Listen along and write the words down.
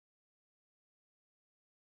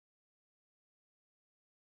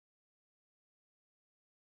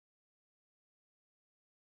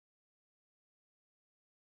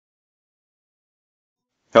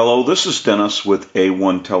Hello, this is Dennis with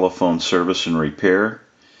A1 Telephone Service and Repair,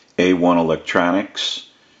 A1 Electronics.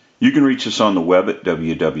 You can reach us on the web at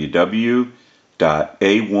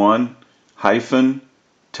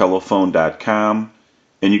www.a1-telephone.com,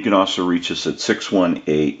 and you can also reach us at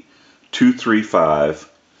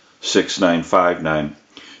 618-235-6959.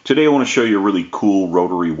 Today I want to show you a really cool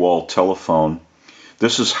rotary wall telephone.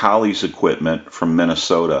 This is Holly's equipment from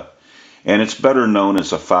Minnesota, and it's better known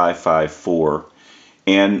as a 554.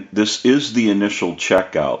 And this is the initial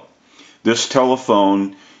checkout. This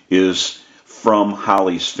telephone is from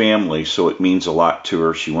Holly's family, so it means a lot to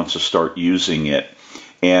her. She wants to start using it,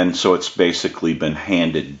 and so it's basically been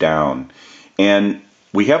handed down. And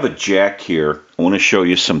we have a jack here. I want to show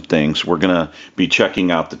you some things. We're going to be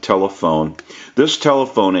checking out the telephone. This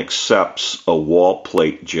telephone accepts a wall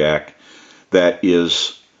plate jack that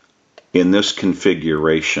is in this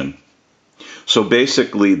configuration. So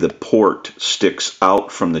basically the port sticks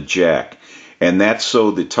out from the jack, and that's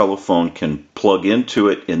so the telephone can plug into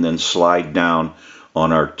it and then slide down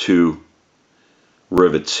on our two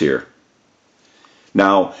rivets here.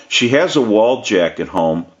 Now, she has a wall jack at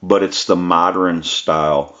home, but it's the modern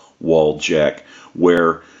style wall jack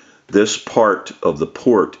where this part of the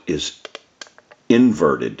port is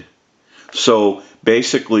inverted. So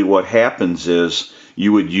basically what happens is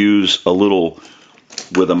you would use a little,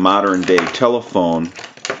 with a modern day telephone,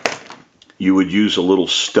 you would use a little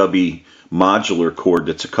stubby modular cord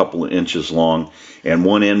that's a couple of inches long, and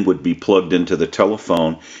one end would be plugged into the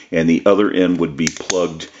telephone and the other end would be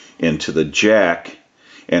plugged into the jack.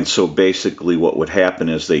 And so basically what would happen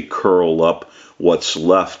is they curl up what's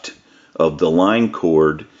left of the line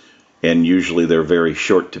cord, and usually they're very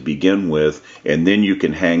short to begin with, and then you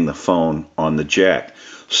can hang the phone on the jack.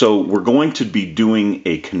 So we're going to be doing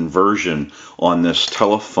a conversion on this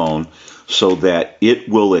telephone so that it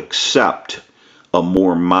will accept a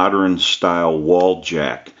more modern style wall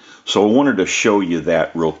jack. So I wanted to show you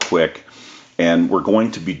that real quick, and we're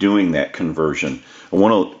going to be doing that conversion. I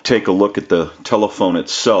want to take a look at the telephone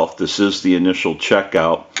itself. This is the initial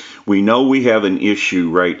checkout. We know we have an issue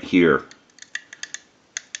right here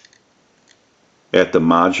at the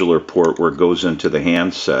modular port where it goes into the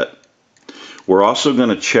handset. We're also going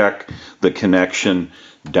to check the connection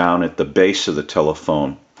down at the base of the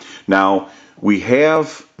telephone. Now, we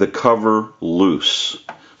have the cover loose,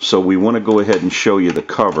 so we want to go ahead and show you the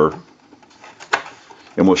cover.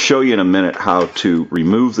 And we'll show you in a minute how to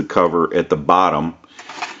remove the cover at the bottom.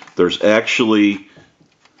 There's actually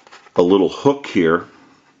a little hook here.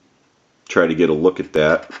 Try to get a look at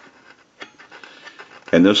that.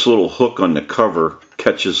 And this little hook on the cover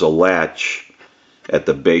catches a latch at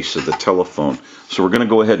the base of the telephone. So we're going to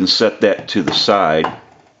go ahead and set that to the side.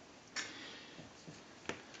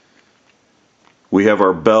 We have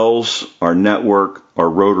our bells, our network, our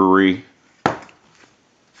rotary,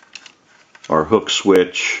 our hook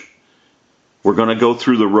switch. We're going to go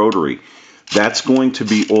through the rotary. That's going to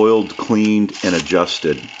be oiled, cleaned, and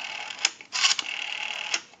adjusted.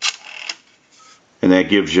 And that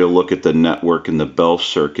gives you a look at the network and the bell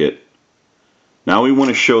circuit. Now we want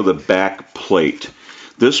to show the back plate.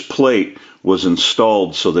 This plate was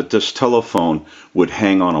installed so that this telephone would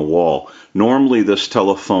hang on a wall. Normally this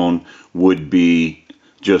telephone would be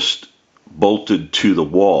just bolted to the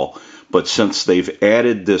wall, but since they've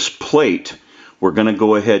added this plate, we're going to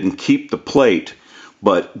go ahead and keep the plate,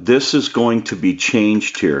 but this is going to be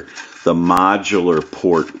changed here. The modular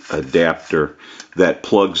port adapter that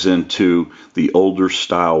plugs into the older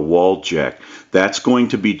style wall jack, that's going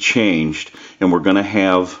to be changed, and we're going to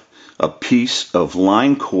have a piece of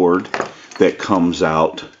line cord that comes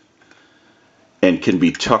out and can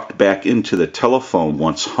be tucked back into the telephone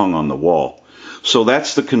once hung on the wall. So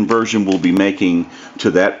that's the conversion we'll be making to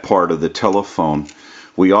that part of the telephone.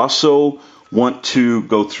 We also want to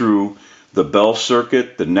go through the bell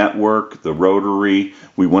circuit, the network, the rotary.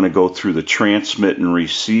 We want to go through the transmit and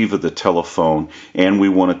receive of the telephone, and we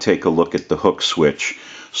want to take a look at the hook switch.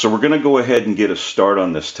 So we're going to go ahead and get a start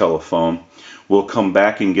on this telephone. We'll come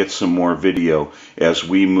back and get some more video as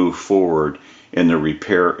we move forward in the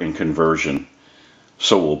repair and conversion.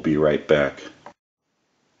 So we'll be right back.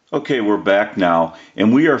 Okay, we're back now,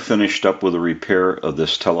 and we are finished up with a repair of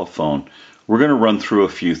this telephone. We're going to run through a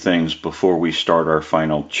few things before we start our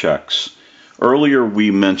final checks. Earlier we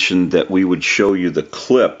mentioned that we would show you the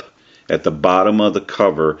clip at the bottom of the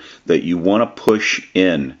cover that you want to push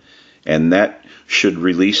in, and that should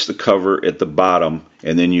release the cover at the bottom,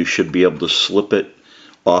 and then you should be able to slip it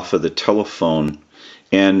off of the telephone.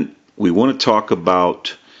 And we want to talk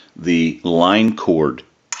about the line cord.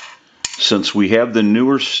 Since we have the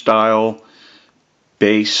newer style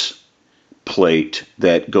base plate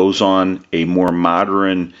that goes on a more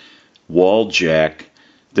modern wall jack,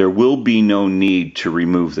 there will be no need to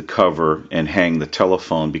remove the cover and hang the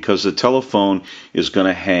telephone, because the telephone is going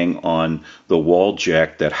to hang on the wall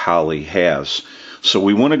jack that Holly has. So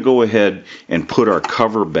we want to go ahead and put our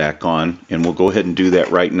cover back on, and we'll go ahead and do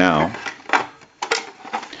that right now.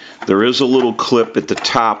 There is a little clip at the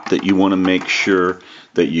top that you want to make sure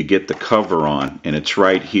that you get the cover on, and it's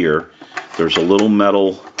right here. There's a little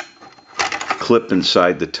metal clip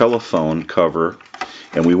inside the telephone cover,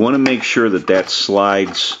 and we want to make sure that that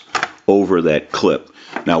slides over that clip.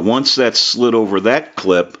 Now once that's slid over that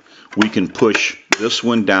clip, we can push this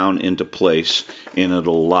one down into place and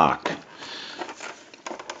it'll lock.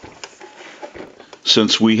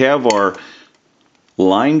 Since we have our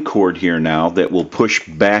line cord here now that will push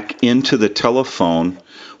back into the telephone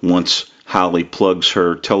once Holly plugs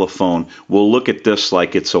her telephone, we'll look at this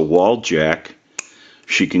like it's a wall jack.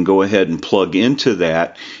 She can go ahead and plug into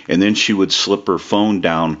that, and then she would slip her phone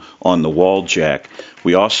down on the wall jack.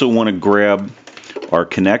 We also want to grab our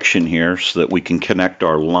connection here so that we can connect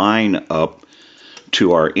our line up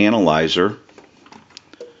to our analyzer.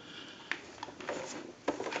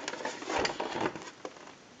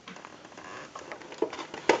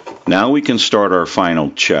 Now we can start our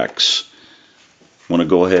final checks. I want to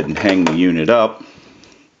go ahead and hang the unit up.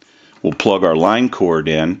 We'll plug our line cord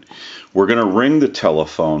in. We're going to ring the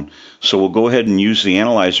telephone, so we'll go ahead and use the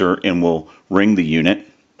analyzer and we'll ring the unit.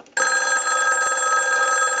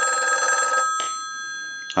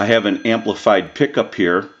 I have an amplified pickup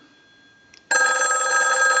here.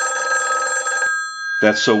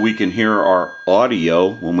 That's so we can hear our audio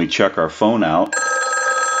when we check our phone out.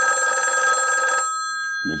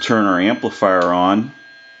 We'll turn our amplifier on,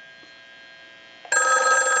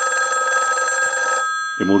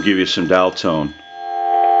 and we'll give you some dial tone.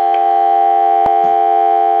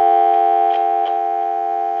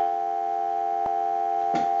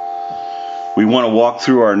 We want to walk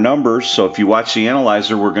through our numbers, so if you watch the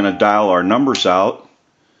analyzer, we're going to dial our numbers out.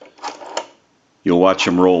 You'll watch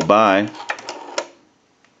them roll by.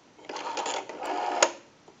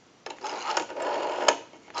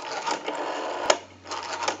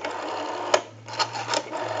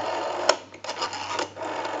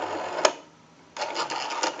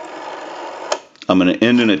 I'm going to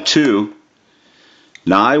end in a 2.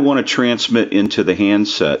 Now I want to transmit into the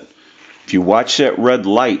handset. If you watch that red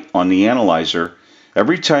light on the analyzer,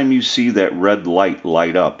 every time you see that red light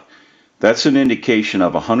light up, that's an indication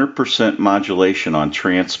of 100% modulation on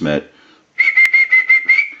transmit.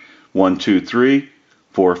 1, 2, 3,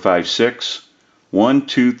 4, 5, 6. 1,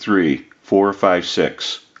 2, 3, 4, 5,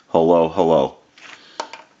 6. Hello, hello.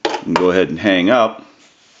 And go ahead and hang up.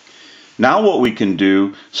 Now what we can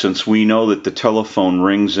do, since we know that the telephone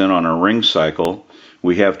rings in on a ring cycle,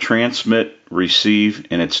 we have transmit, receive,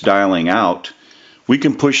 and it's dialing out, we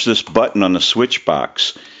can push this button on the switch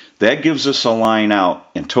box. That gives us a line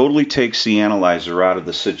out and totally takes the analyzer out of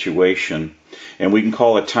the situation, and we can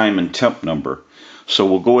call a time and temp number. So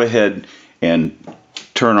we'll go ahead and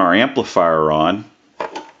turn our amplifier on.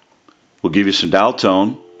 We'll give you some dial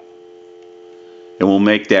tone, and we'll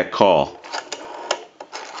make that call.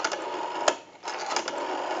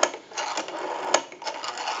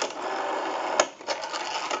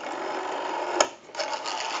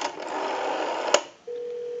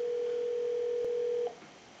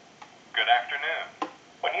 Good afternoon.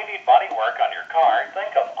 When you need body work on your car,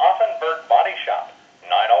 think of Offenberg Body Shop,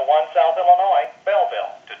 901 South Illinois,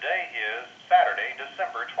 Belleville. Today is Saturday,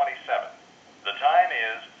 December 27th. The time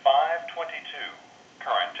is 5:22.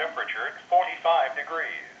 Current temperature 45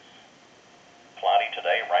 degrees. Cloudy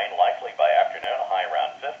today, rain likely by afternoon, a high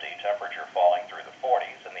around 50, temperature falling through the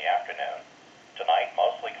 40s in the afternoon. Tonight,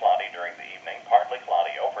 mostly cloudy during the evening, partly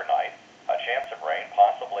cloudy overnight. A chance of rain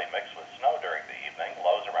possibly mixed with snow during the evening,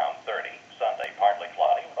 lows around 30. Sunday, partly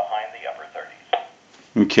cloudy with a high in the upper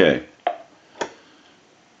 30s. Okay.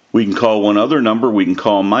 We can call one other number. We can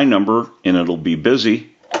call my number, and it'll be busy.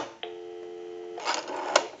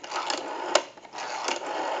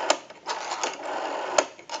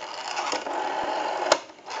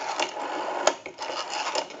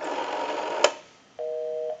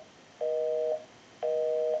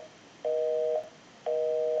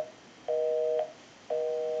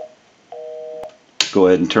 Go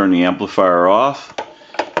ahead and turn the amplifier off,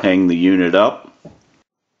 hang the unit up.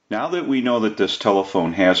 Now that we know that this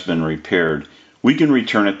telephone has been repaired, we can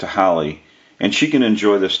return it to Holly, and she can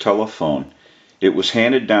enjoy this telephone. It was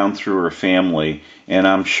handed down through her family, and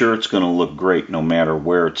I'm sure it's going to look great no matter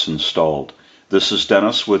where it's installed. This is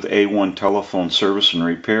Dennis with A1 Telephone Service and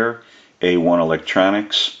Repair, A1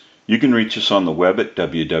 Electronics. You can reach us on the web at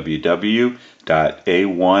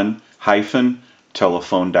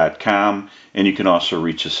www.a1-telephone.com, and you can also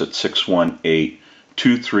reach us at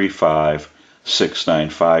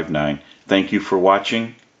 618-235-6959. Thank you for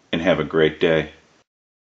watching, and have a great day.